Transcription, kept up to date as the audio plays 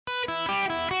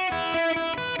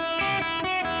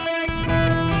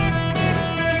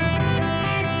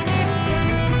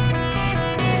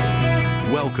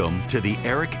Welcome to the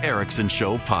Eric Erickson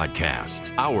Show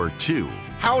podcast, Hour 2.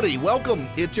 Howdy, welcome.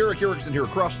 It's Eric Erickson here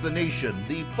across the nation.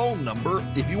 The phone number,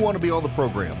 if you want to be on the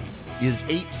program, is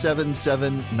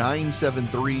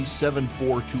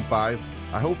 877-973-7425.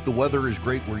 I hope the weather is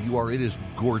great where you are. It is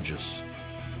gorgeous.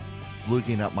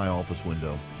 Looking out my office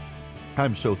window.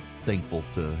 I'm so thankful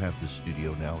to have this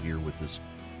studio now here with this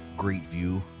great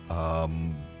view.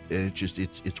 And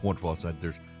it's wonderful outside.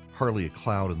 There's hardly a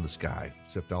cloud in the sky,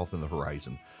 except off in the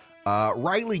horizon.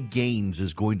 Riley Gaines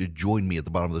is going to join me at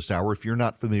the bottom of this hour. If you're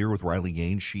not familiar with Riley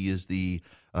Gaines, she is the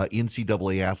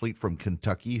NCAA athlete from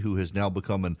Kentucky who has now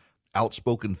become an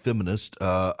outspoken feminist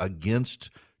against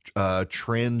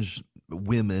trans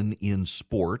women in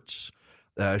sports.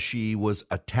 She was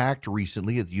attacked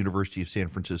recently at the University of San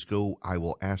Francisco. I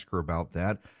will ask her about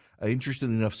that.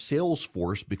 Interestingly enough,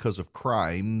 Salesforce, because of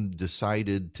crime,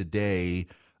 decided today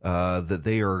that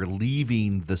they are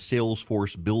leaving the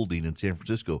Salesforce building in San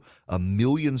Francisco, 1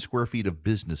 million square feet of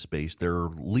business space. They're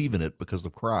leaving it because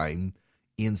of crime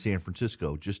in San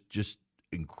Francisco. Just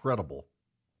incredible.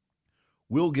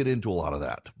 We'll get into a lot of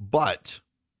that, but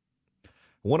I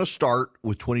want to start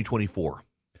with 2024.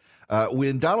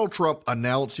 When Donald Trump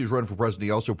announced he was running for president,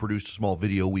 he also produced a small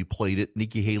video. We played it.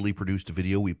 Nikki Haley produced a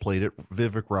video. We played it.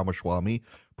 Vivek Ramaswamy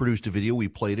produced a video. We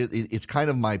played it. It's kind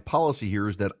of my policy here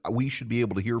is that we should be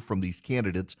able to hear from these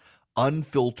candidates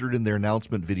unfiltered in their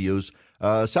announcement videos.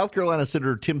 South Carolina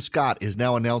Senator Tim Scott is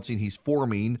now announcing he's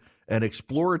forming an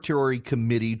exploratory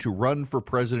committee to run for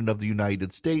president of the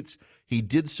United States. He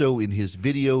did so in his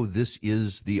video. This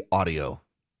is the audio.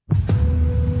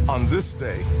 On this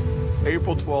day,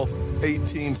 April 12th,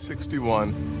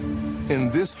 1861, in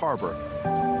this harbor,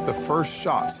 the first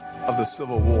shots of the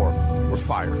Civil War were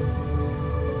fired,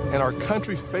 and our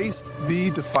country faced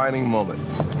the defining moment.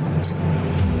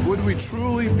 Would we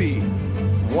truly be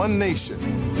one nation,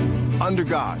 under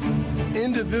God,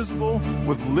 indivisible,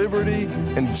 with liberty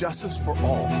and justice for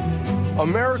all?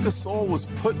 America's soul was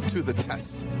put to the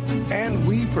test, and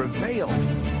we prevailed.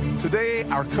 Today,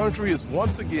 our country is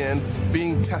once again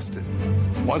being tested.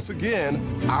 Once again,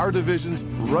 our divisions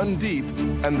run deep,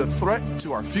 and the threat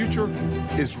to our future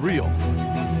is real.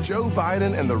 Joe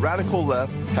Biden and the radical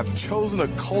left have chosen a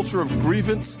culture of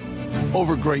grievance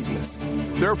over greatness.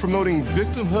 They're promoting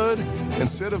victimhood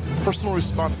instead of personal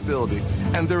responsibility,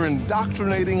 and they're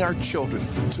indoctrinating our children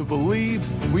to believe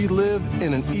we live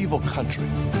in an evil country.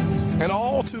 And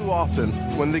all too often,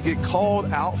 when they get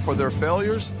called out for their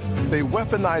failures, they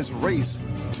weaponize race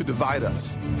to divide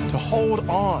us, to hold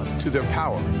on to their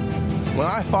power. When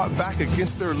I fought back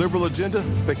against their liberal agenda,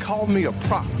 they called me a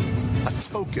prop, a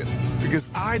token,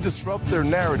 because I disrupt their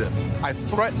narrative. I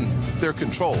threaten their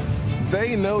control.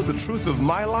 They know the truth of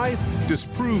my life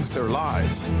disproves their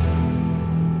lies.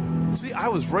 See, I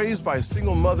was raised by a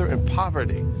single mother in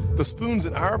poverty. The spoons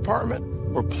in our apartment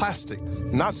were plastic,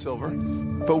 not silver.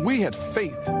 But we had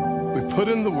faith, we put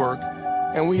in the work,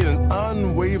 and we had an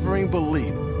unwavering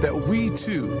belief that we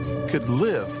too could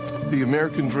live the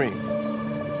American dream.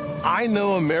 I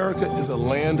know America is a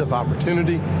land of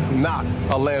opportunity, not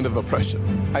a land of oppression.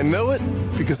 I know it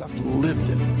because I've lived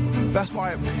it. That's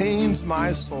why it pains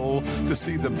my soul to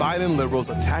see the Biden liberals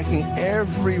attacking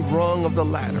every rung of the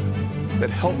ladder that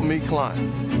helped me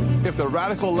climb. If the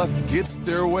radical left gets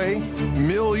their way,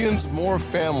 millions more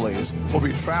families will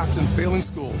be trapped in failing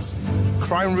schools,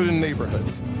 crime-ridden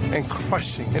neighborhoods, and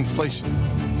crushing inflation.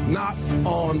 Not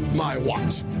on my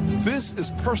watch. This is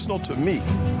personal to me.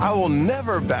 I will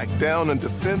never back down in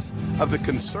defense of the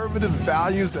conservative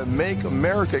values that make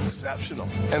America exceptional.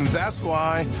 And that's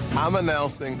why I'm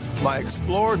announcing my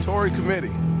exploratory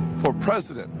committee for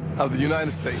President of the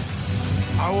United States.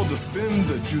 I will defend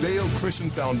the Judeo-Christian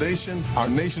foundation our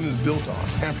nation is built on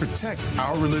and protect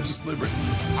our religious liberty.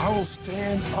 I will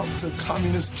stand up to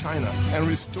communist China and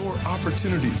restore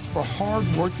opportunities for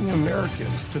hard-working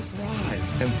Americans to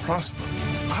thrive and prosper.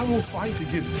 I will fight to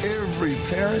give every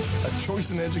parent a choice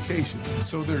in education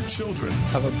so their children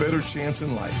have a better chance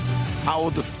in life. I will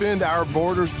defend our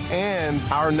borders and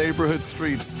our neighborhood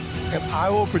streets, and I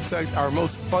will protect our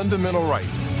most fundamental right,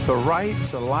 the right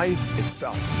to life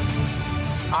itself.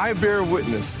 I bear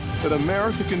witness that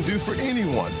America can do for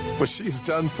anyone what she's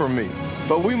done for me.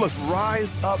 But we must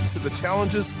rise up to the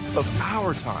challenges of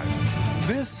our time.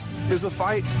 This is a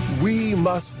fight we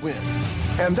must win.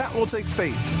 And that will take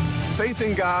faith. Faith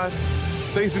in God,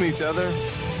 faith in each other,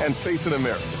 and faith in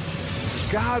America.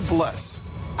 God bless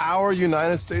our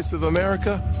United States of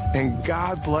America, and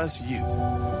God bless you.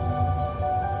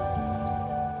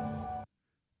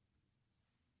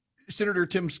 Senator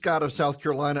Tim Scott of South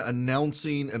Carolina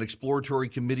announcing an exploratory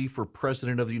committee for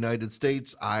President of the United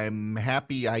States. I'm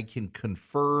happy I can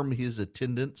confirm his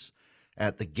attendance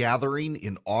at the gathering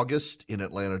in August in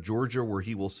Atlanta, Georgia, where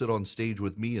he will sit on stage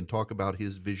with me and talk about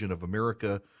his vision of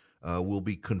America. We'll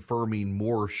be confirming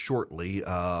more shortly.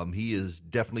 He is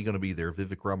definitely going to be there.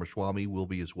 Vivek Ramaswamy will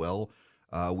be as well.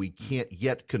 We can't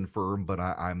yet confirm, but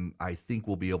I think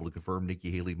we'll be able to confirm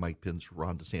Nikki Haley, Mike Pence,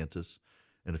 Ron DeSantis,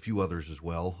 and a few others as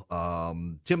well.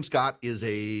 Tim Scott is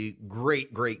a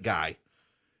great, great guy.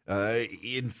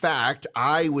 In fact,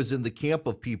 I was in the camp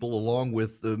of people, along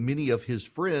with many of his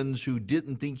friends, who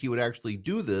didn't think he would actually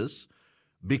do this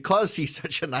because he's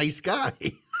such a nice guy.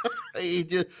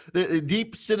 The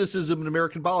deep cynicism in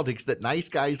American politics that nice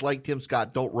guys like Tim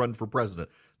Scott don't run for president.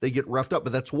 They get roughed up,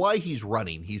 but that's why he's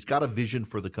running. He's got a vision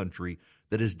for the country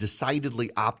that is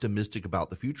decidedly optimistic about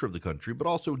the future of the country, but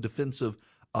also defensive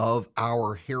of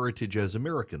our heritage as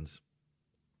Americans.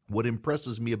 What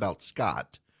impresses me about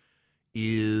Scott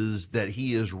is that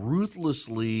he is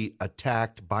ruthlessly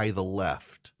attacked by the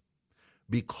left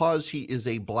because he is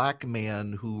a black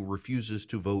man who refuses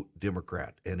to vote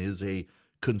Democrat and is a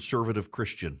conservative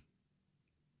Christian.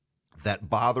 That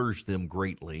bothers them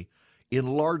greatly, in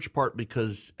large part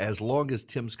because as long as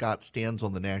Tim Scott stands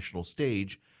on the national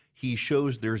stage, he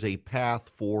shows there's a path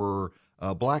for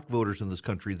black voters in this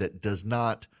country that does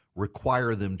not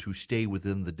require them to stay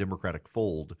within the Democratic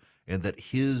fold, and that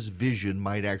his vision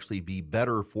might actually be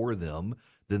better for them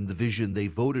than the vision they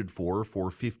voted for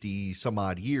 50 some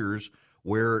odd years,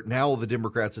 where now the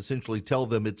Democrats essentially tell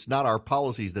them it's not our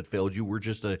policies that failed you. We're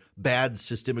just a bad,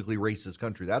 systemically racist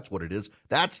country. That's what it is.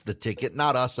 That's the ticket,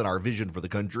 not us and our vision for the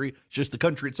country. It's just the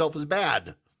country itself is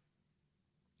bad.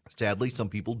 Sadly, some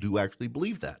people do actually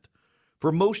believe that.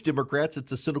 For most Democrats,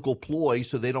 it's a cynical ploy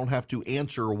so they don't have to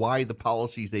answer why the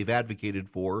policies they've advocated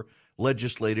for,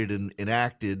 legislated, and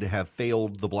enacted have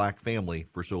failed the black family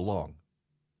for so long.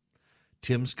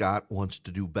 Tim Scott wants to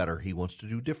do better. He wants to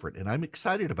do different, and I'm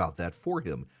excited about that for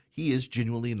him. He is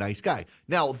genuinely a nice guy.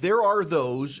 Now, there are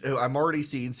those I'm already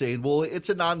seeing saying, well, it's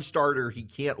a non-starter. He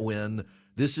can't win.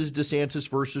 This is DeSantis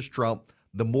versus Trump.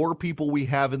 The more people we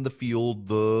have in the field,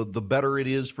 the better it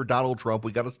is for Donald Trump.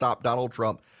 We got to stop Donald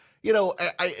Trump. You know,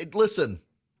 listen,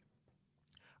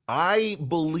 I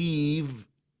believe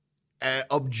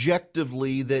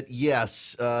objectively that,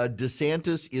 yes,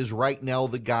 DeSantis is right now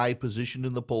the guy positioned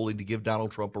in the polling to give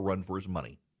Donald Trump a run for his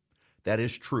money. That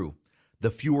is true. The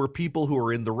fewer people who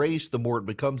are in the race, the more it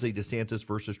becomes a DeSantis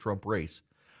versus Trump race.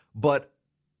 But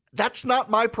that's not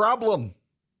my problem.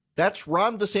 That's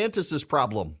Ron DeSantis's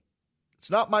problem. It's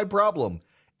not my problem.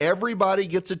 Everybody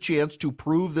gets a chance to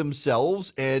prove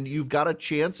themselves, and you've got a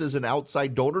chance as an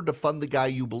outside donor to fund the guy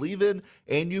you believe in,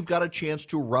 and you've got a chance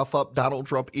to rough up Donald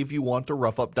Trump if you want to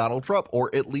rough up Donald Trump,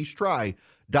 or at least try.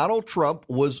 Donald Trump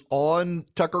was on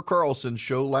Tucker Carlson's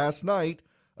show last night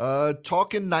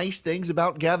talking nice things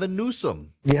about Gavin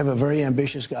Newsom. You have a very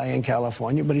ambitious guy in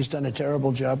California, but he's done a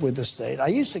terrible job with the state. I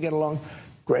used to get along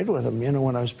great with him,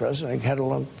 when I was president. I got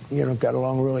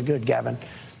along really good, Gavin.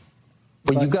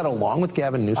 But you got along with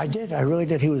Gavin Newsom? I did. I really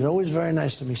did. He was always very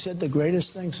nice to me. He said the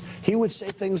greatest things. He would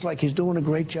say things like he's doing a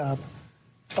great job.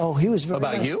 Oh, he was very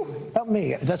nice. About you? About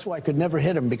me. That's why I could never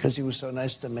hit him, because he was so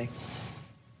nice to me.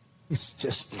 He's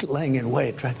just laying in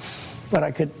wait, right? But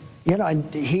I could,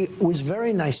 he was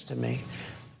very nice to me.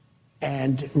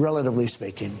 And relatively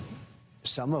speaking,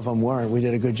 some of them weren't. We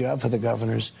did a good job for the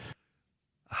governors.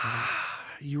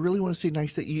 You really want to say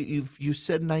nice things? You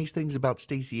said nice things about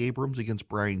Stacey Abrams against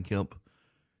Brian Kemp.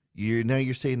 Now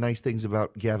you're saying nice things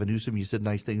about Gavin Newsom. You said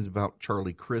nice things about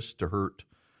Charlie Crist to hurt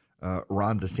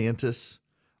Ron DeSantis.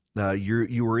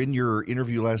 You were in your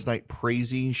interview last night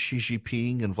praising Xi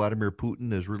Jinping and Vladimir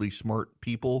Putin as really smart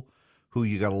people who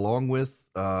you got along with.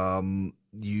 You,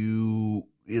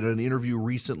 in an interview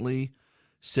recently,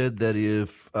 said that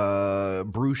if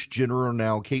Bruce Jenner,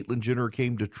 now Caitlyn Jenner,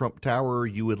 came to Trump Tower,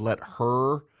 you would let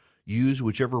her use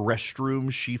whichever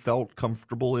restroom she felt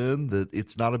comfortable in, that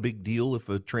it's not a big deal if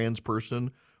a trans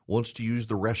person wants to use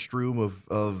the restroom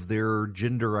of their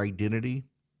gender identity.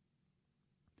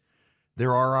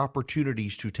 There are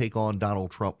opportunities to take on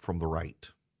Donald Trump from the right.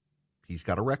 He's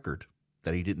got a record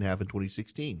that he didn't have in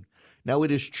 2016. Now, it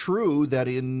is true that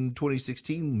in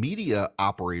 2016, media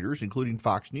operators, including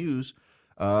Fox News,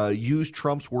 used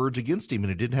Trump's words against him,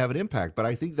 and it didn't have an impact. But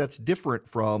I think that's different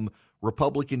from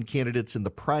Republican candidates in the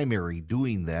primary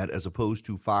doing that, as opposed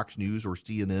to Fox News or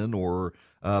CNN or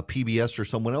PBS or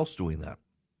someone else doing that.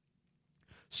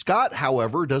 Scott,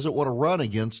 however, doesn't want to run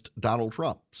against Donald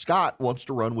Trump. Scott wants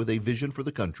to run with a vision for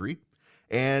the country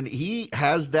and he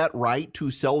has that right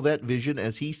to sell that vision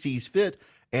as he sees fit.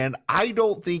 And I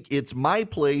don't think it's my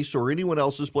place or anyone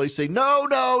else's place to say,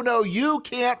 no, you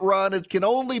can't run. It can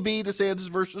only be DeSantis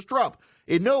versus Trump.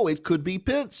 No, it could be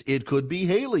Pence. It could be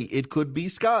Haley. It could be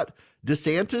Scott.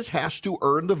 DeSantis has to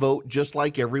earn the vote just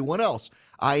like everyone else.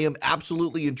 I am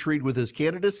absolutely intrigued with his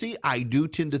candidacy. I do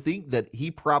tend to think that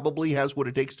he probably has what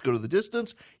it takes to go to the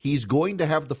distance. He's going to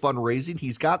have the fundraising.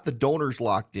 He's got the donors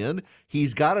locked in.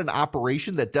 He's got an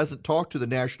operation that doesn't talk to the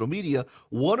national media.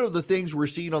 One of the things we're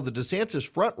seeing on the DeSantis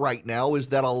front right now is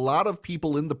that a lot of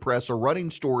people in the press are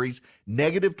running stories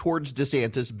negative towards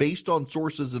DeSantis based on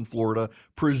sources in Florida,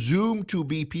 presumed to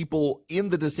be people in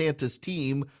the DeSantis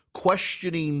team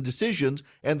questioning decisions,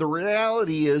 and the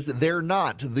reality is they're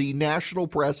not. The national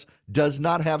press does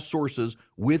not have sources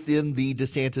within the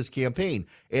DeSantis campaign,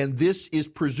 and this is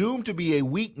presumed to be a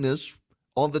weakness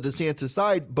on the DeSantis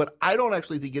side, but I don't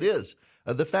actually think it is.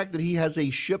 The fact that he has a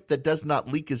ship that does not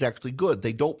leak is actually good.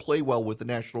 They don't play well with the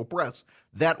national press.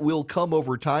 That will come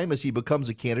over time as he becomes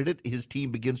a candidate. His team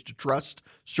begins to trust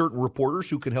certain reporters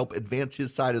who can help advance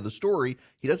his side of the story.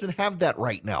 He doesn't have that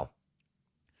right now.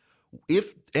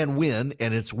 If and when,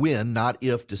 and it's when, not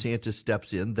if, DeSantis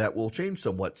steps in, that will change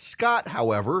somewhat. Scott,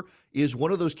 however, is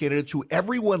one of those candidates who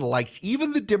everyone likes.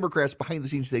 Even the Democrats behind the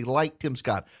scenes, they like Tim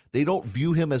Scott. They don't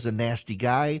view him as a nasty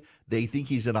guy. They think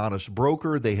he's an honest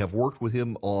broker. They have worked with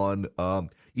him on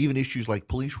even issues like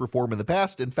police reform in the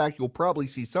past. In fact, you'll probably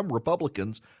see some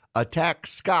Republicans attack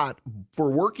Scott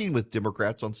for working with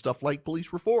Democrats on stuff like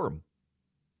police reform.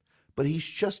 But he's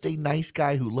just a nice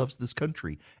guy who loves this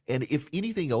country. And if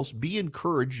anything else, be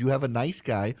encouraged. You have a nice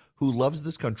guy who loves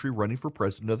this country running for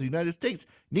president of the United States.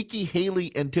 Nikki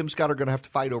Haley and Tim Scott are going to have to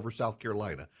fight over South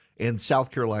Carolina and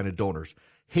South Carolina donors.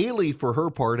 Haley, for her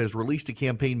part, has released a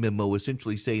campaign memo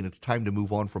essentially saying it's time to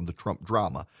move on from the Trump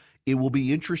drama. It will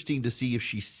be interesting to see if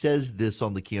she says this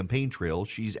on the campaign trail.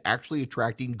 She's actually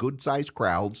attracting good-sized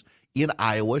crowds in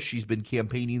Iowa. She's been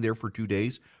campaigning there for 2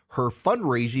 days. Her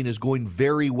fundraising is going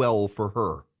very well for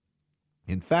her.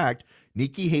 In fact,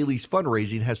 Nikki Haley's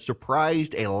fundraising has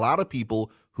surprised a lot of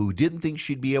people who didn't think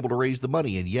she'd be able to raise the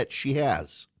money, and yet she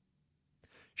has.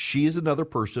 She is another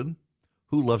person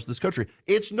who loves this country.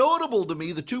 It's notable to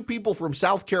me the two people from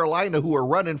South Carolina who are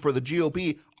running for the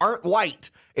GOP aren't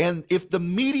white. And if the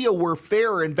media were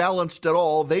fair and balanced at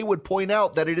all, they would point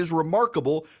out that it is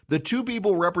remarkable the two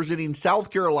people representing South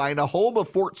Carolina, home of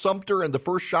Fort Sumter and the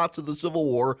first shots of the Civil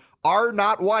War, are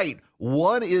not white.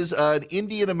 One is an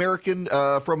Indian American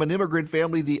from an immigrant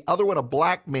family. The other one, a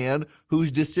black man who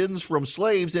descends from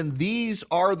slaves. And these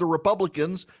are the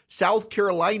Republicans South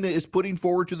Carolina is putting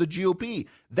forward to the GOP.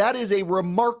 That is a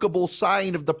remarkable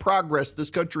sign of the progress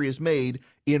this country has made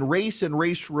in race and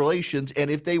race relations. And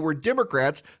if they were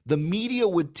Democrats, the media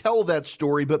would tell that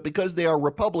story. But because they are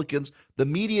Republicans, the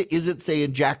media isn't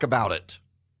saying jack about it.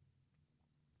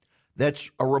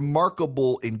 That's a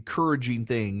remarkable, encouraging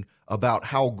thing about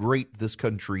how great this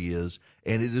country is.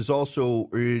 And it is also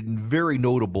very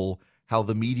notable how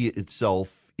the media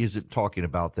itself isn't talking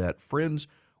about that. Friends,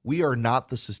 we are not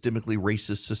the systemically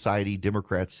racist society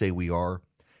Democrats say we are.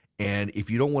 And if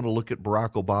you don't want to look at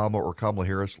Barack Obama or Kamala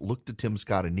Harris, look to Tim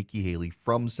Scott and Nikki Haley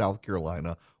from South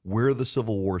Carolina, where the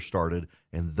Civil War started.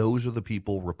 And those are the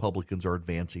people Republicans are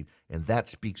advancing. And that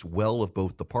speaks well of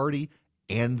both the party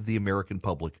and the American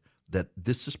public, that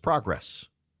this is progress.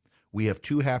 We have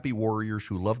two happy warriors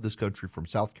who love this country from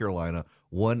South Carolina,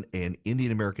 one an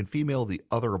Indian American female, the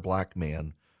other a black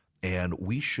man. And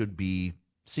we should be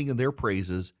singing their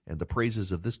praises and the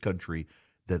praises of this country,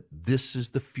 that this is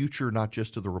the future, not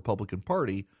just of the Republican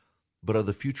Party, but of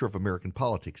the future of American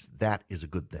politics. That is a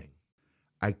good thing.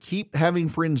 I keep having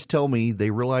friends tell me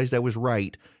they realized I was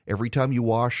right. Every time you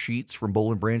wash sheets from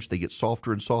Boll & Branch, they get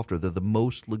softer and softer. They're the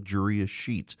most luxurious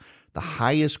sheets. The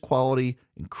highest quality,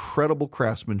 incredible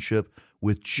craftsmanship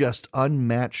with just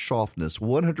unmatched softness.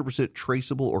 100%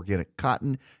 traceable organic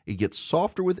cotton. It gets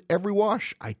softer with every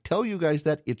wash. I tell you guys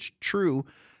that it's true.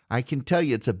 I can tell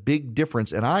you it's a big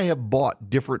difference. And I have bought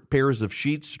different pairs of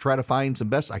sheets to try to find some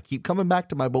best. I keep coming back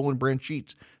to my Boll & Branch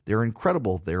sheets. They're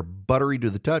incredible. They're buttery to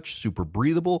the touch, super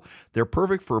breathable. They're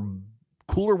perfect for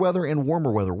cooler weather and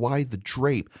warmer weather. Why? The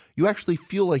drape. You actually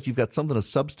feel like you've got something of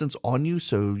substance on you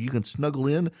so you can snuggle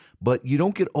in, but you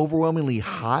don't get overwhelmingly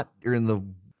hot during the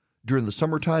during the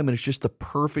summertime, and it's just the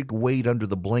perfect weight under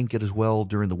the blanket as well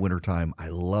during the wintertime. I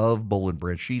love Boll &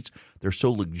 Branch sheets. They're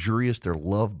so luxurious. They're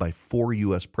loved by 4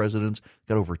 U.S. presidents.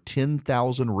 Got over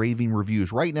 10,000 raving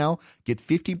reviews. Right now, get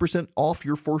 15% off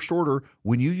your first order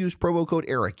when you use promo code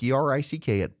ERIC,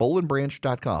 E-R-I-C-K, at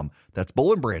bollandbranch.com. That's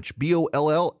Boll & Branch,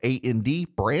 B-O-L-L-A-N-D,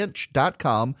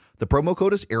 branch.com. The promo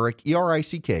code is ERIC,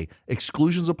 E-R-I-C-K.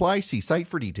 Exclusions apply. See site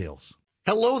for details.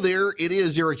 Hello there. It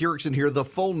is Eric Erickson here. The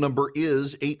phone number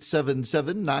is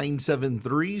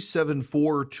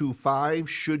 877-973-7425.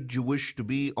 Should you wish to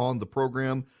be on the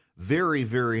program, very,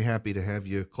 very happy to have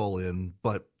you call in,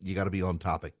 but you got to be on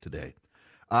topic today.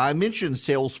 I mentioned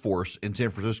Salesforce in San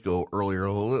Francisco earlier.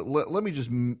 Let me just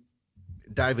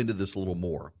dive into this a little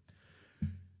more.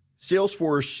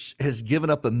 Salesforce has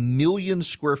given up 1 million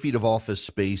square feet of office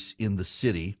space in the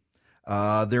city.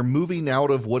 They're moving out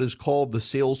of what is called the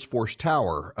Salesforce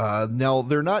Tower. Now,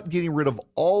 they're not getting rid of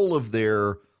all of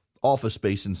their office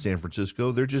space in San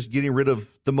Francisco. They're just getting rid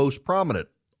of the most prominent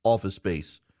office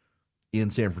space in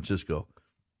San Francisco.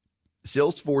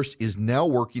 Salesforce is now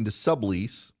working to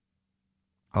sublease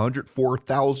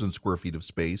 104,000 square feet of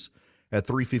space at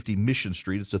 350 Mission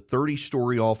Street. It's a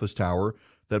 30-story office tower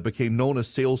that became known as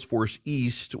Salesforce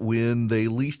East when they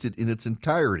leased it in its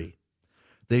entirety.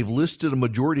 They've listed a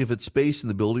majority of its space in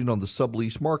the building on the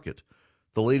sublease market.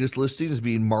 The latest listing is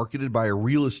being marketed by a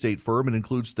real estate firm and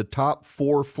includes the top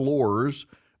 4 floors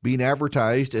being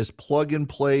advertised as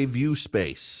plug-and-play view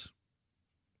space.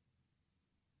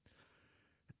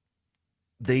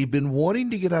 They've been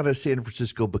wanting to get out of San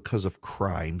Francisco because of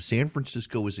crime. San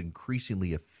Francisco is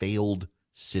increasingly a failed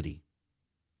city.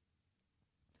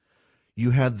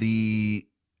 You had the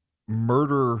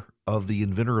murder of the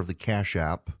inventor of the Cash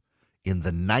App in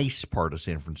the nice part of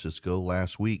San Francisco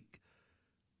last week,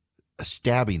 a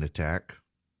stabbing attack,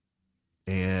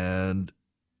 and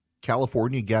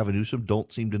California, Gavin Newsom,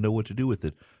 don't seem to know what to do with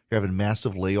it. You're having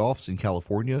massive layoffs in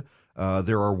California.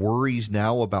 There are worries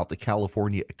now about the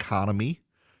California economy.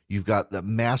 You've got the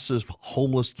massive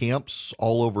homeless camps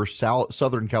all over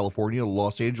Southern California.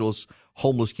 Los Angeles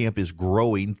homeless camp is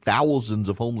growing, thousands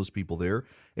of homeless people there.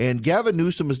 And Gavin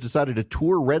Newsom has decided to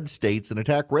tour red states and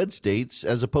attack red states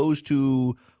as opposed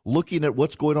to looking at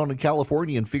what's going on in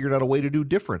California and figuring out a way to do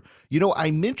different. You know,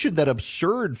 I mentioned that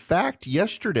absurd fact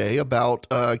yesterday about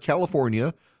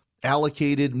California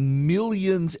allocated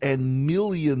millions and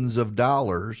millions of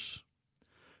dollars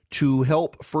to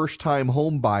help first-time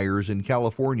home buyers in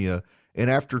California. And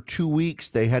after 2 weeks,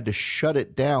 they had to shut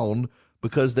it down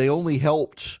because they only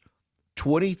helped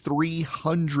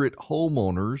 2,300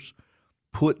 homeowners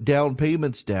put down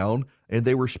payments down, and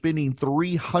they were spending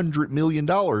 $300 million.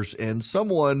 And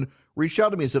someone reached out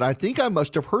to me and said, I think I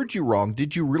must have heard you wrong.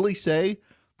 Did you really say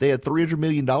they had $300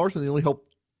 million and they only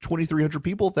helped 2,300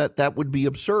 people? That would be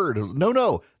absurd.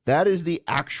 No, that is the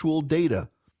actual data.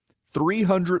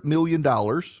 $300 million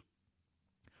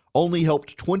only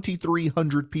helped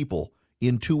 2,300 people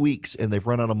in 2 weeks, and they've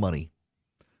run out of money.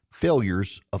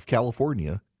 Failures of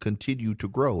California continue to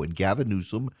grow, and Gavin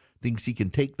Newsom thinks he can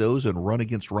take those and run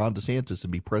against Ron DeSantis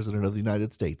and be president of the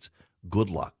United States. Good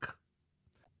luck.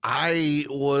 Where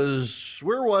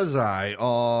was I?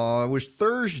 It was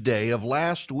Thursday of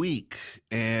last week,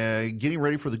 and getting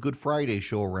ready for the Good Friday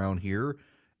show around here.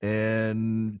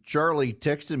 And Charlie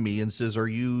texted me and says, are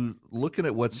you looking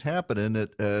at what's happening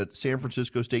at San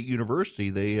Francisco State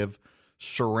University? They have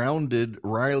surrounded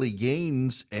Riley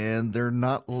Gaines, and they're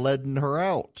not letting her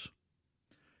out.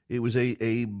 It was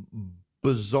a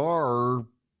bizarre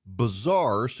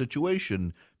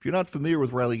situation. If you're not familiar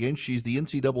with Riley Gaines, she's the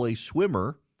NCAA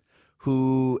swimmer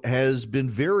who has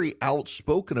been very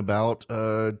outspoken about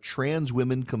trans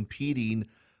women competing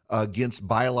against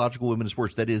biological women in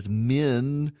sports. That is,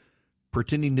 men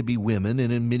pretending to be women,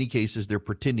 and in many cases they're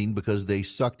pretending because they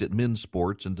sucked at men's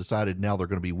sports and decided now they're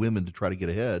going to be women to try to get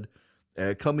ahead,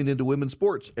 coming into women's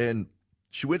sports. And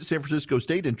she went to San Francisco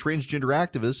State, and transgender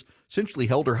activists essentially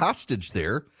held her hostage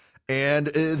there. And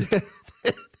the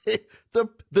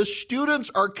students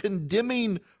are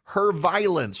condemning her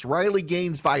violence, Riley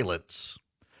Gaines' violence.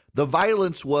 The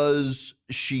violence was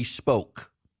she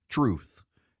spoke truth,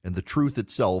 and the truth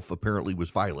itself apparently was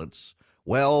violence.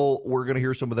 Well, we're going to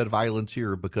hear some of that violence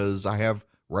here because I have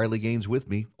Riley Gaines with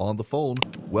me on the phone.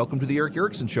 Welcome to the Eric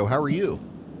Erickson Show. How are you?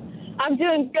 I'm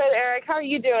doing good, Eric. How are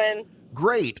you doing?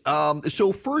 Great.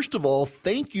 So first of all,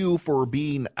 thank you for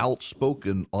being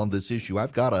outspoken on this issue.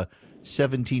 I've got a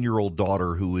 17-year-old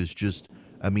daughter who is just,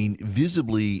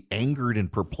 visibly angered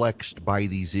and perplexed by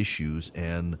these issues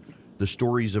and the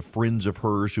stories of friends of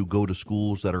hers who go to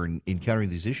schools that are encountering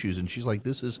these issues. And she's like,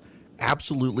 this is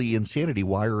absolutely insanity.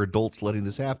 Why are adults letting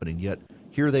this happen? And yet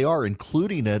here they are,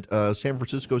 including at San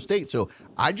Francisco State. So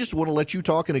I just want to let you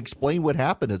talk and explain what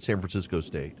happened at San Francisco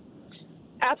State.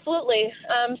 Absolutely.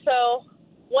 So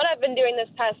what I've been doing this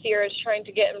past year is trying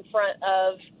to get in front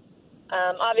of,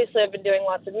 obviously I've been doing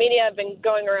lots of media. I've been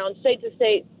going around state to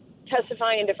state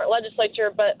testifying in different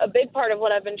legislature, but a big part of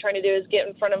what I've been trying to do is get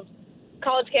in front of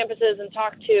college campuses and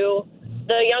talk to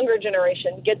the younger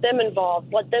generation, get them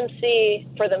involved, let them see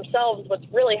for themselves what's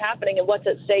really happening and what's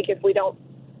at stake if we don't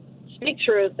speak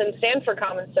truth and stand for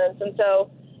common sense. And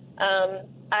so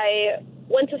I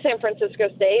went to San Francisco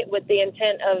State with the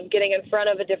intent of getting in front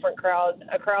of a different crowd,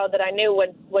 a crowd that I knew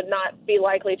would not be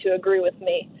likely to agree with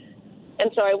me.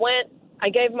 And so I went, I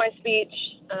gave my speech.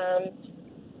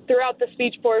 Throughout the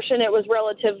speech portion, it was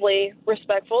relatively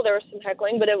respectful. There was some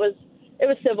heckling, but it was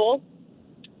civil.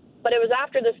 But it was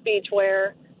after the speech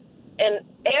where an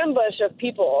ambush of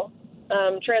people,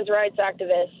 trans rights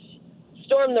activists,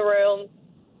 stormed the room.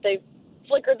 They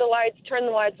flickered the lights, turned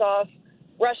the lights off,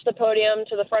 rushed the podium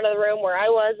to the front of the room where I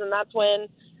was, and that's when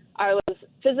I was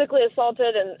physically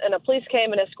assaulted, and a police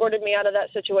came and escorted me out of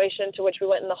that situation, to which we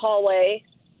went in the hallway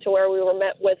to where we were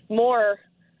met with more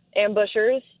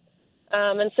ambushers.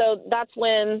 And so that's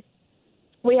when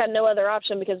we had no other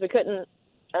option because we couldn't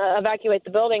evacuate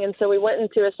the building. And so we went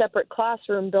into a separate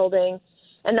classroom building,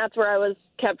 and that's where I was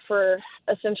kept for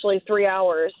essentially 3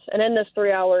 hours. And in this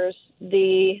 3 hours,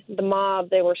 the mob,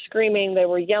 they were screaming, they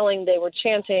were yelling, they were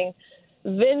chanting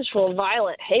vengeful,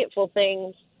 violent, hateful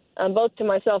things, both to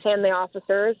myself and the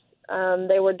officers.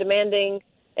 They were demanding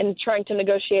and trying to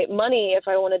negotiate money if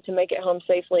I wanted to make it home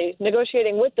safely,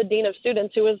 negotiating with the dean of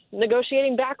students who was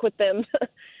negotiating back with them.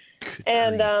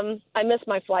 And I missed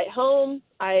my flight home.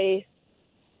 I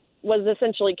was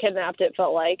essentially kidnapped, it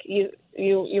felt like.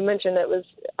 You mentioned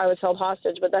I was held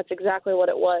hostage, but that's exactly what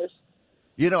it was.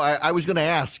 You know, I was going to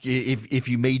ask if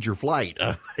you made your flight,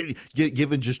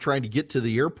 given just trying to get to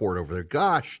the airport over there.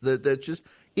 Gosh, that just,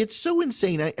 it's so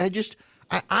insane.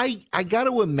 I got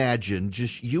to imagine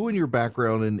just you and your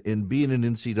background and being an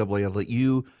NCAA athlete,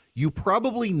 you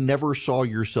probably never saw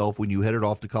yourself when you headed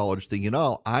off to college thinking,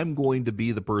 oh, I'm going to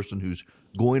be the person who's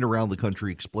going around the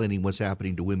country explaining what's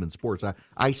happening to women's sports.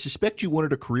 I suspect you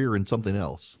wanted a career in something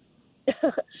else.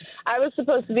 I was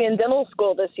supposed to be in dental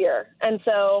school this year, and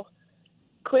so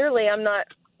clearly I'm not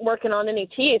working on any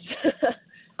teeth.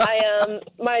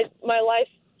 My life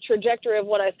trajectory of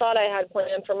what I thought I had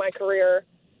planned for my career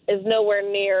is nowhere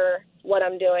near what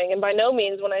I'm doing. And by no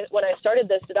means when I started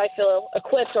this did I feel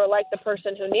equipped or like the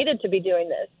person who needed to be doing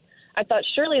this. I thought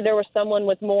surely there was someone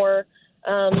with more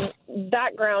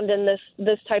background in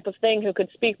this type of thing who could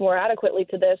speak more adequately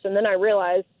to this. And then I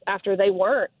realized after they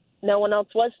weren't, no one else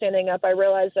was standing up, I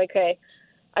realized, okay,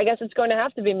 I guess it's going to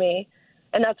have to be me.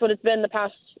 And that's what it's been the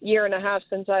past year and a half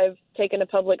since I've taken a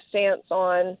public stance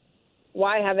on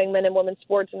why having men and women's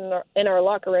sports in our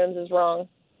locker rooms is wrong.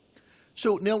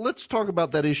 So now let's talk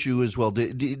about that issue as well.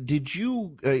 Did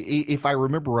you, if I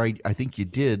remember right, I think you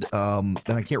did, and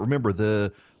I can't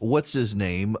remember what's his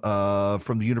name,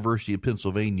 from the University of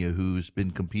Pennsylvania who's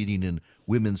been competing in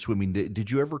women's swimming.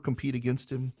 Did you ever compete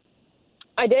against him?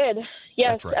 I did,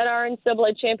 yes. Right. At our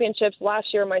NCAA championships last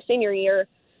year, my senior year,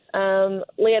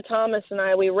 Leah Thomas and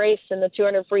I, we raced in the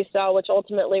 200 freestyle, which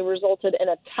ultimately resulted in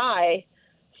a tie.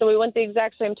 So we went the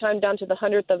exact same time down to the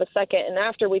 100th of a second. And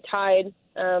after we tied,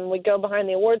 we go behind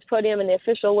the awards podium, and the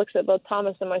official looks at both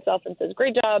Thomas and myself and says,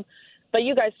 great job, but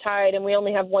you guys tied, and we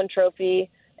only have one trophy.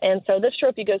 And so this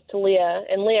trophy goes to Leah,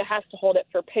 and Leah has to hold it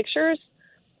for pictures.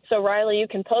 So, Riley, you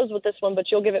can pose with this one, but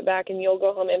you'll give it back, and you'll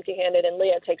go home empty-handed, and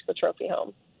Leah takes the trophy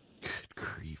home. Good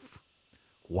grief.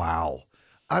 Wow.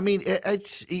 I mean,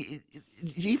 it's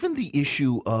even the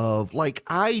issue of, like,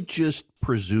 I just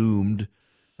presumed –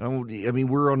 I mean,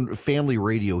 we're on family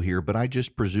radio here, but I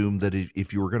just presumed that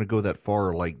if you were going to go that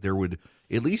far, like there would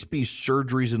at least be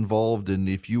surgeries involved. And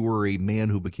if you were a man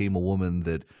who became a woman,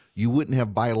 that you wouldn't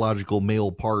have biological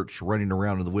male parts running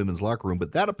around in the women's locker room.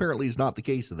 But that apparently is not the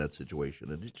case in that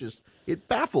situation. And it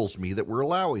baffles me that we're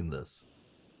allowing this.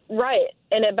 Right.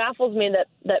 And it baffles me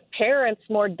that parents,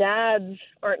 more dads,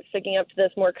 aren't sticking up to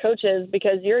this, more coaches,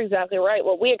 because you're exactly right.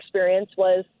 What we experienced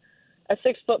was a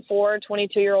 6'4",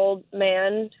 22-year-old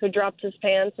man who dropped his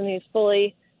pants, and he's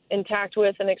fully intact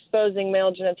with and exposing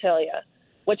male genitalia,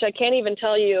 which I can't even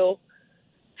tell you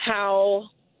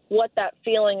what that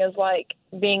feeling is like,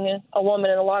 being a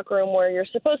woman in a locker room where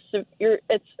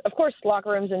it's of course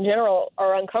locker rooms in general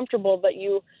are uncomfortable, but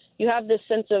you have this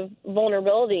sense of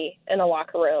vulnerability in a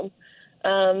locker room.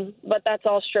 But that's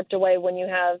all stripped away when you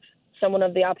have someone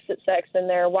of the opposite sex in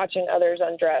there watching others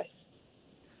undress.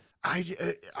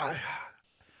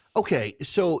 Okay,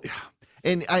 so,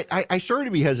 and I started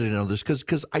to be hesitant on this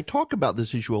because I talk about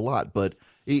this issue a lot, but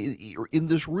in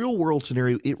this real world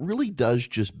scenario, it really does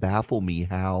just baffle me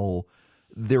how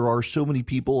there are so many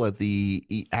people at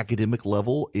the academic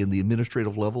level, in the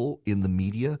administrative level, in the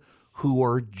media, who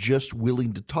are just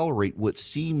willing to tolerate what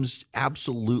seems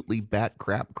absolutely bat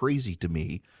crap crazy to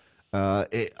me,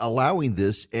 allowing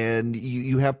this. And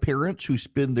you have parents who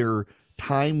spend their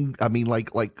time. I mean,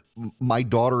 like my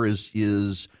daughter is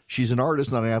she's an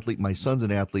artist, not an athlete. My son's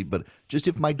an athlete, but just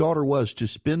if my daughter was to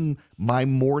spend my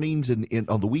mornings and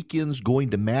on the weekends going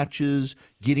to matches,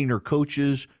 getting her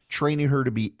coaches, training her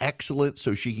to be excellent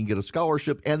so she can get a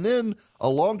scholarship, and then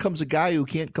along comes a guy who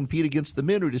can't compete against the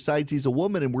men, who decides he's a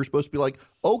woman, and we're supposed to be like,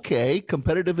 okay,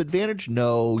 competitive advantage?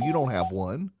 No, you don't have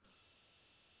one.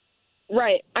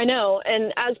 Right, I know.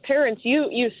 And as parents,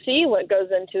 you see what goes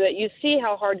into it. You see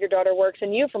how hard your daughter works.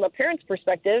 And you, from a parent's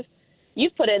perspective,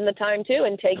 you've put in the time, too,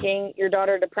 in taking your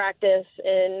daughter to practice,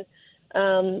 and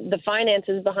the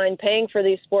finances behind paying for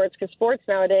these sports. Because sports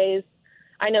nowadays,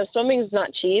 I know swimming's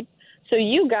not cheap, so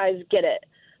you guys get it.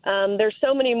 There's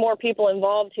so many more people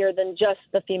involved here than just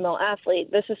the female athlete.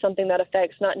 This is something that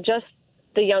affects not just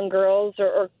the young girls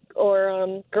or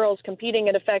girls competing.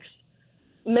 It affects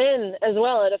men as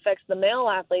well. It affects the male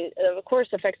athlete. It, of course,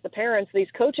 affects the parents. These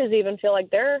coaches even feel like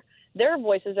their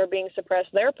voices are being suppressed.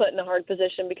 They're put in a hard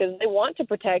position because they want to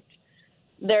protect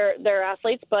their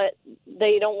athletes, but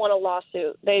they don't want a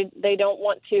lawsuit. They don't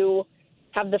want to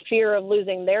have the fear of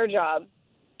losing their job.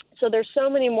 So there's so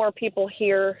many more people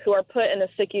here who are put in a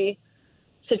sticky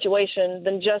situation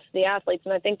than just the athletes,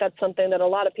 and I think that's something that a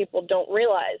lot of people don't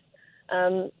realize.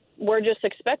 We're just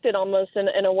expected almost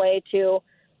in a way to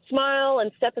smile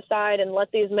and step aside and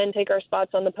let these men take our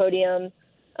spots on the podium.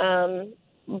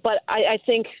 But I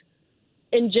think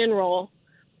in general,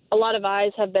 a lot of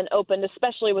eyes have been opened,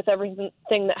 especially with everything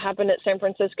that happened at San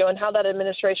Francisco and how that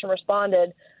administration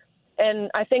responded. And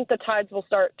I think the tides will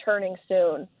start turning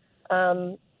soon.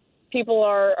 People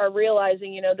are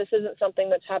realizing, this isn't something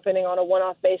that's happening on a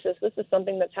one-off basis. This is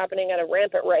something that's happening at a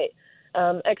rampant rate,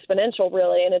 exponential,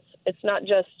 really. And it's not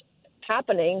just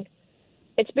happening.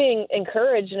 It's being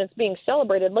encouraged and it's being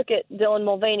celebrated. Look at Dylan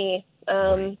Mulvaney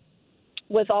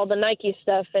with all the Nike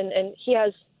stuff, and he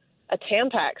has a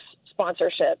Tampax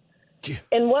sponsorship. Yeah.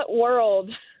 In what world?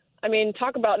 I mean,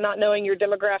 talk about not knowing your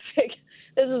demographic.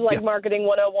 This is like marketing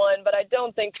 101, but I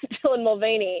don't think Dylan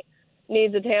Mulvaney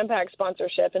needs a Tampax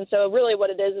sponsorship. And so really what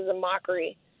it is a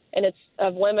mockery, and it's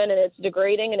of women, and it's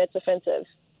degrading, and it's offensive.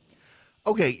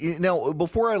 Okay, now,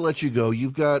 before I let you go,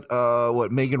 you've got,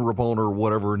 Megan Rapone, or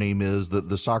whatever her name is,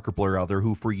 the soccer player out there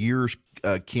who for years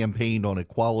campaigned on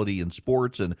equality in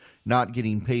sports and not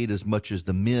getting paid as much as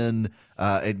the men,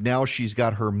 and now she's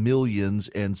got her millions,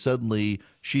 and suddenly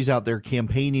she's out there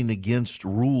campaigning against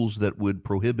rules that would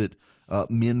prohibit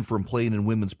men from playing in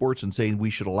women's sports and saying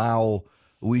we should allow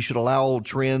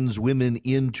trans women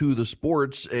into the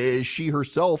sports. She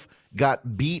herself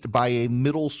got beat by a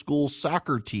middle school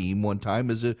soccer team one time,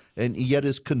 and yet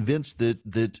is convinced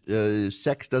that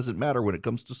sex doesn't matter when it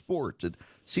comes to sports. It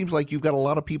seems like you've got a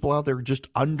lot of people out there just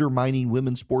undermining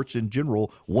women's sports in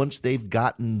general once they've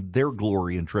gotten their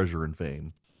glory and treasure and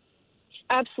fame.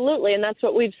 Absolutely, and that's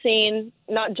what we've seen,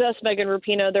 not just Megan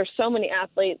Rapinoe. There's so many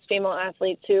athletes, female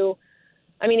athletes, who,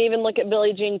 I mean, even look at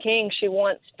Billie Jean King. She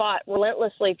once fought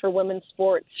relentlessly for women's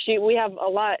sports. We have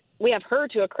her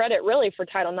to a credit, really, for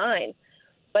Title IX.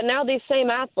 But now these same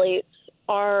athletes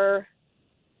are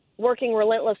working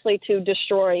relentlessly to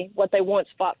destroy what they once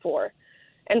fought for.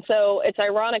 And so it's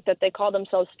ironic that they call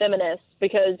themselves feminists,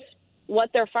 because what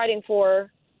they're fighting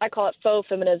for, I call it faux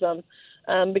feminism,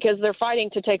 because they're fighting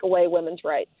to take away women's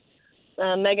rights.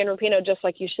 Megan Rapinoe, just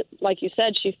like you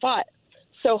said, she fought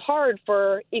so hard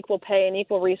for equal pay and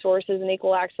equal resources and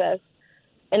equal access.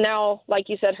 And now, like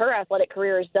you said, her athletic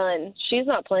career is done. She's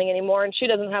not playing anymore, and she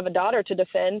doesn't have a daughter to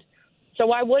defend. So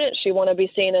why wouldn't she want to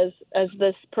be seen as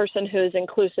this person who is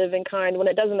inclusive and kind when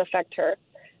it doesn't affect her?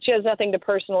 She has nothing to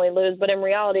personally lose, but in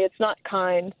reality, it's not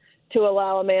kind to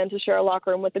allow a man to share a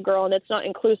locker room with a girl, and it's not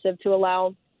inclusive to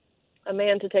allow a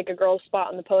man to take a girl's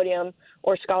spot on the podium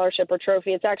or scholarship or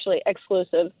trophy. It's actually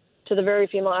exclusive to the very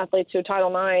female athletes who Title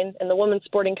IX and the women's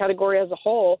sporting category as a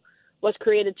whole was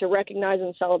created to recognize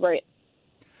and celebrate.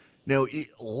 Now,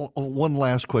 one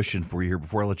last question for you here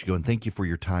before I let you go, and thank you for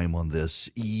your time on this.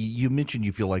 You mentioned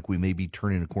you feel like we may be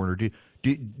turning a corner. Do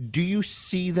you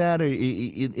see that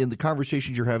in the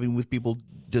conversations you're having with people?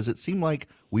 Does it seem like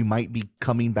we might be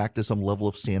coming back to some level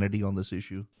of sanity on this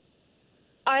issue?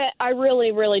 I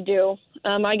really, really do.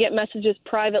 I get messages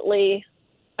privately.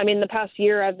 I mean, the past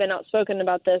year I've been outspoken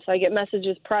about this. I get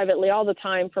messages privately all the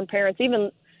time from parents,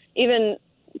 even even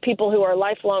people who are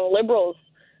lifelong liberals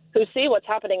who see what's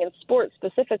happening in sports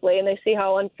specifically, and they see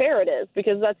how unfair it is,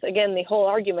 because that's, again, the whole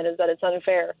argument is that it's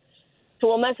unfair. So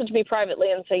will message me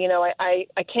privately and say, you know, I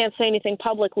can't say anything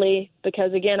publicly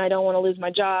because, again, I don't want to lose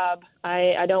my job.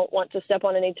 I don't want to step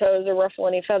on any toes or ruffle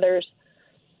any feathers.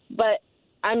 But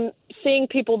I'm seeing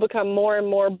people become more and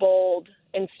more bold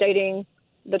in stating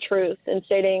the truth and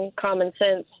stating common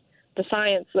sense, the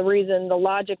science, the reason, the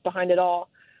logic behind it all.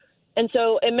 And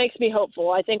so it makes me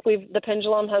hopeful. I think the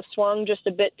pendulum has swung just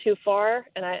a bit too far.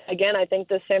 And I think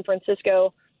this San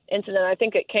Francisco incident, I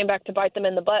think it came back to bite them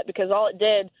in the butt, because all it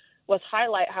did was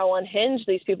highlight how unhinged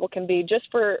these people can be just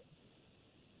for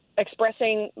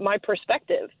expressing my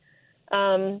perspective.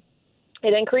 It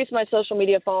increased my social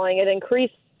media following. It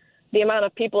increased the amount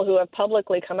of people who have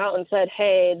publicly come out and said,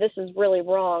 hey, this is really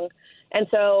wrong. And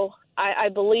so I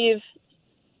believe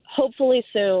hopefully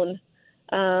soon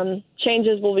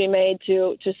changes will be made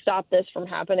to stop this from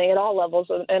happening at all levels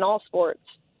in all sports.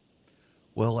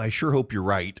 Well, I sure hope you're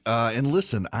right. And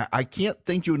listen, I can't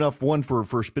thank you enough, one,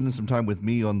 for spending some time with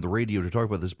me on the radio to talk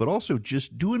about this, but also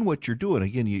just doing what you're doing.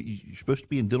 Again, you're supposed to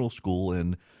be in dental school,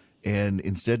 and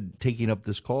instead taking up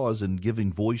this cause and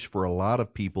giving voice for a lot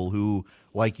of people who,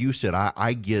 like you said,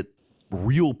 I get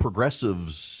real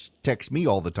progressives text me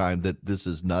all the time that this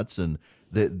is nuts and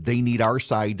that they need our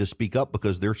side to speak up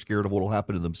because they're scared of what will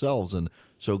happen to themselves. And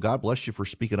so God bless you for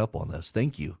speaking up on this.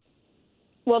 Thank you.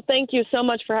 Well, thank you so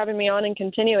much for having me on and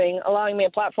allowing me a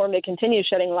platform to continue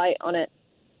shedding light on it.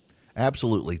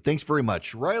 Absolutely. Thanks very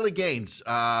much. Riley Gaines,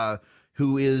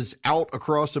 who is out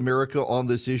across America on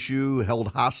this issue,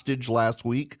 held hostage last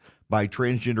week by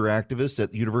transgender activists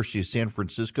at the University of San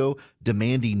Francisco,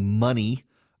 demanding money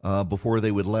before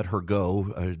they would let her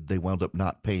go. They wound up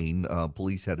not paying.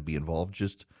 Police had to be involved.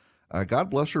 Just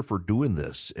God bless her for doing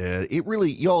this. It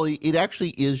really, y'all, it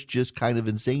actually is just kind of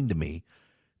insane to me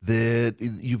that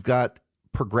you've got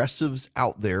progressives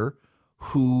out there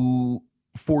who,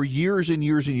 for years and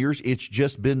years and years, it's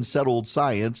just been settled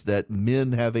science that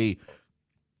men have a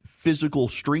physical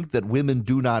strength that women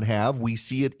do not have. We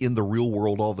see it in the real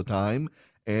world all the time.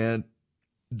 And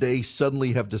they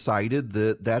suddenly have decided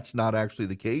that that's not actually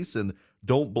the case. And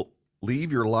don't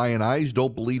believe your lying eyes.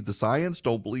 Don't believe the science.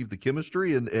 Don't believe the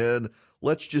chemistry. And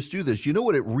let's just do this. You know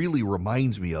what it really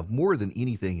reminds me of more than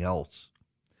anything else?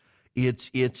 It's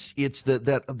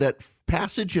that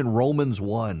passage in Romans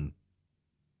 1.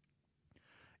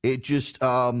 It just,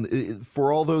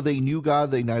 for although they knew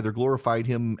God, they neither glorified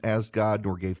him as God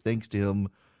nor gave thanks to him,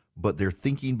 but their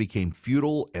thinking became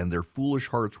futile and their foolish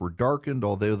hearts were darkened.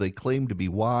 Although they claimed to be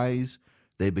wise,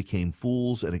 they became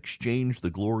fools and exchanged the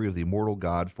glory of the immortal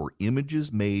God for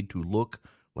images made to look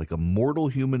like a mortal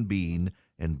human being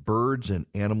and birds and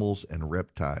animals and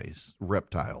reptiles.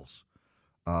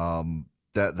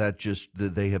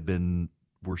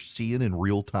 We're seeing in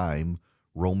real time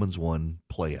Romans 1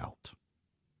 play out.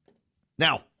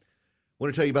 Now, I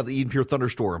want to tell you about the Eden Pure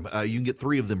Thunderstorm. You can get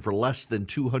 3 of them for less than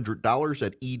 $200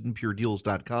 at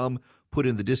EdenPureDeals.com. Put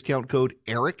in the discount code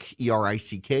ERICK,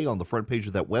 E-R-I-C-K, on the front page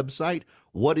of that website.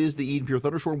 What is the Eden Pure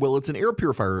Thunderstorm? Well, it's an air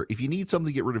purifier. If you need something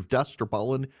to get rid of dust or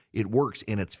pollen, it works,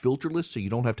 and it's filterless, so you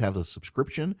don't have to have a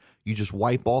subscription. You just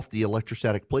wipe off the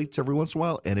electrostatic plates every once in a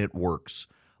while, and it works.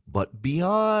 But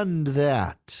beyond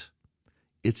that,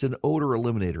 it's an odor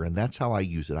eliminator, and that's how I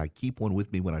use it. I keep one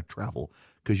with me when I travel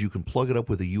because you can plug it up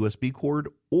with a USB cord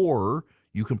or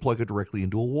you can plug it directly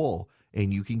into a wall.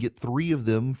 And you can get 3 of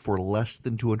them for less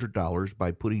than $200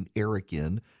 by putting Eric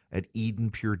in at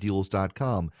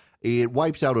EdenPureDeals.com. It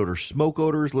wipes out odors, smoke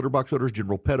odors, litter box odors,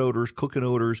 general pet odors, cooking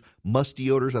odors,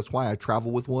 musty odors. That's why I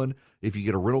travel with one. If you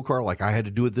get a rental car, like I had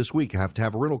to do it this week, I have to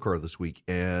have a rental car this week,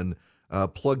 and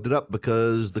plugged it up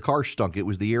because the car stunk. It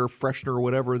was the air freshener or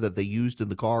whatever that they used in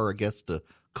the car, I guess, to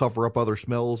cover up other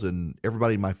smells, and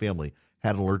everybody in my family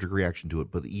had an allergic reaction to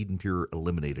it, but the Eden Pure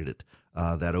eliminated it,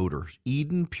 that odor.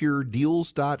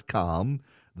 EdenPureDeals.com.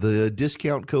 The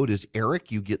discount code is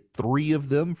ERIC. You get 3 of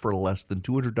them for less than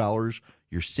 $200.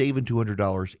 You're saving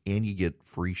 $200, and you get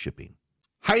free shipping.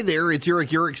 Hi there, it's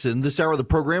Eric Erickson. This hour of the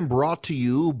program brought to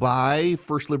you by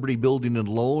First Liberty Building and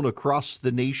Loan across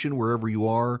the nation, wherever you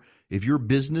are. If your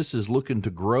business is looking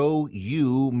to grow,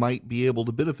 you might be able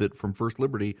to benefit from First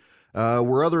Liberty.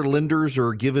 Where other lenders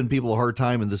are giving people a hard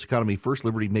time in this economy, First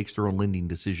Liberty makes their own lending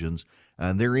decisions,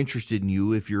 and they're interested in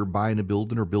you if you're buying a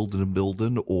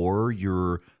building or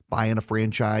you're buying a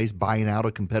franchise, buying out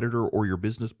a competitor or your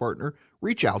business partner.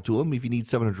 Reach out to them if you need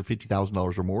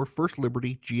 $750,000 or more.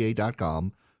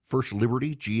 FirstLibertyGA.com,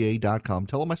 FirstLibertyGA.com.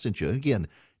 Tell them I sent you. Again,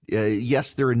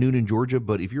 yes, they're in Noonan, Georgia,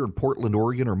 but if you're in Portland,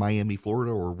 Oregon, or Miami,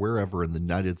 Florida, or wherever in the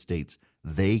United States,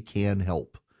 they can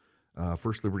help.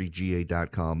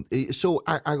 FirstLibertyGA.com. So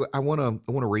I want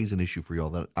to raise an issue for y'all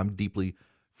that I'm deeply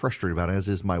frustrated about, as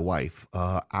is my wife.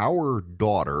 Our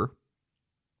daughter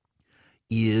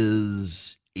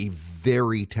is a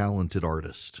very talented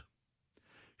artist.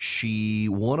 She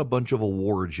won a bunch of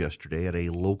awards yesterday at a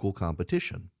local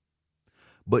competition,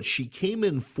 but she came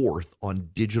in fourth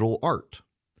on digital art.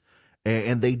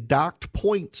 And they docked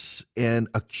points and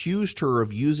accused her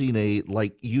of using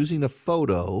a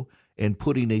photo and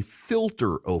putting a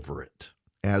filter over it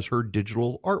as her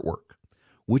digital artwork,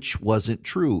 which wasn't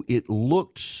true. It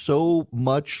looked so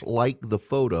much like the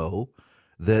photo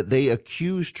that they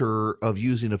accused her of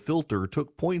using a filter,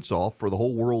 took points off for the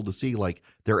whole world to see. Like,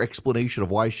 their explanation of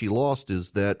why she lost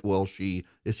is that, well, she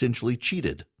essentially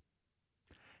cheated.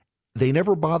 They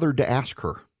never bothered to ask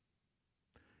her.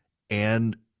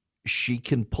 And she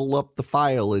can pull up the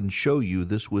file and show you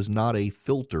this was not a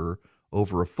filter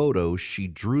over a photo. She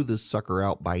drew this sucker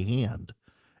out by hand,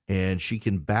 and she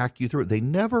can back you through it. They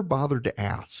never bothered to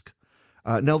ask.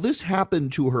 Now, this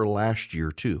happened to her last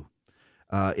year, too,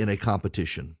 in a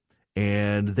competition.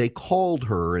 And they called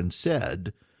her and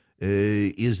said,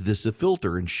 is this a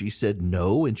filter? And she said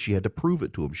no, and she had to prove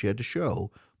it to them. She had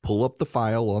to pull up the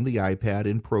file on the iPad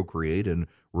in Procreate and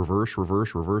reverse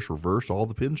all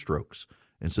the pen strokes.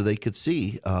 And so they could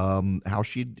see how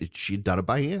she'd done it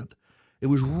by hand. It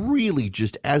was really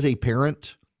just, as a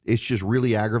parent, it's just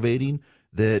really aggravating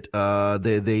that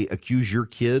they accuse your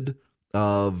kid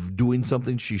of doing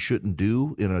something she shouldn't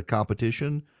do in a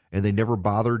competition, and they never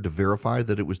bothered to verify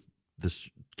that it was this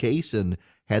case. And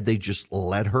had they just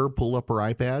let her pull up her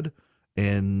iPad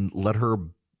and let her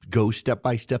go step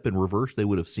by step in reverse, they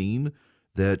would have seen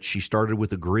that she started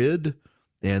with a grid.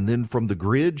 And then from the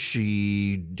grid,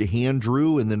 she hand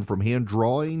drew, and then from hand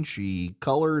drawing, she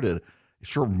colored. And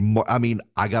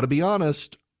I got to be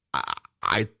honest,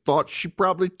 I thought she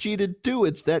probably cheated too.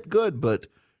 It's that good, but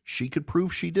she could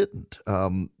prove she didn't.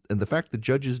 And the fact the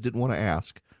judges didn't want to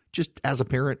ask, just as a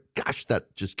parent, gosh,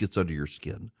 that just gets under your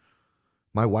skin.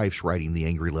 My wife's writing the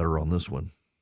angry letter on this one.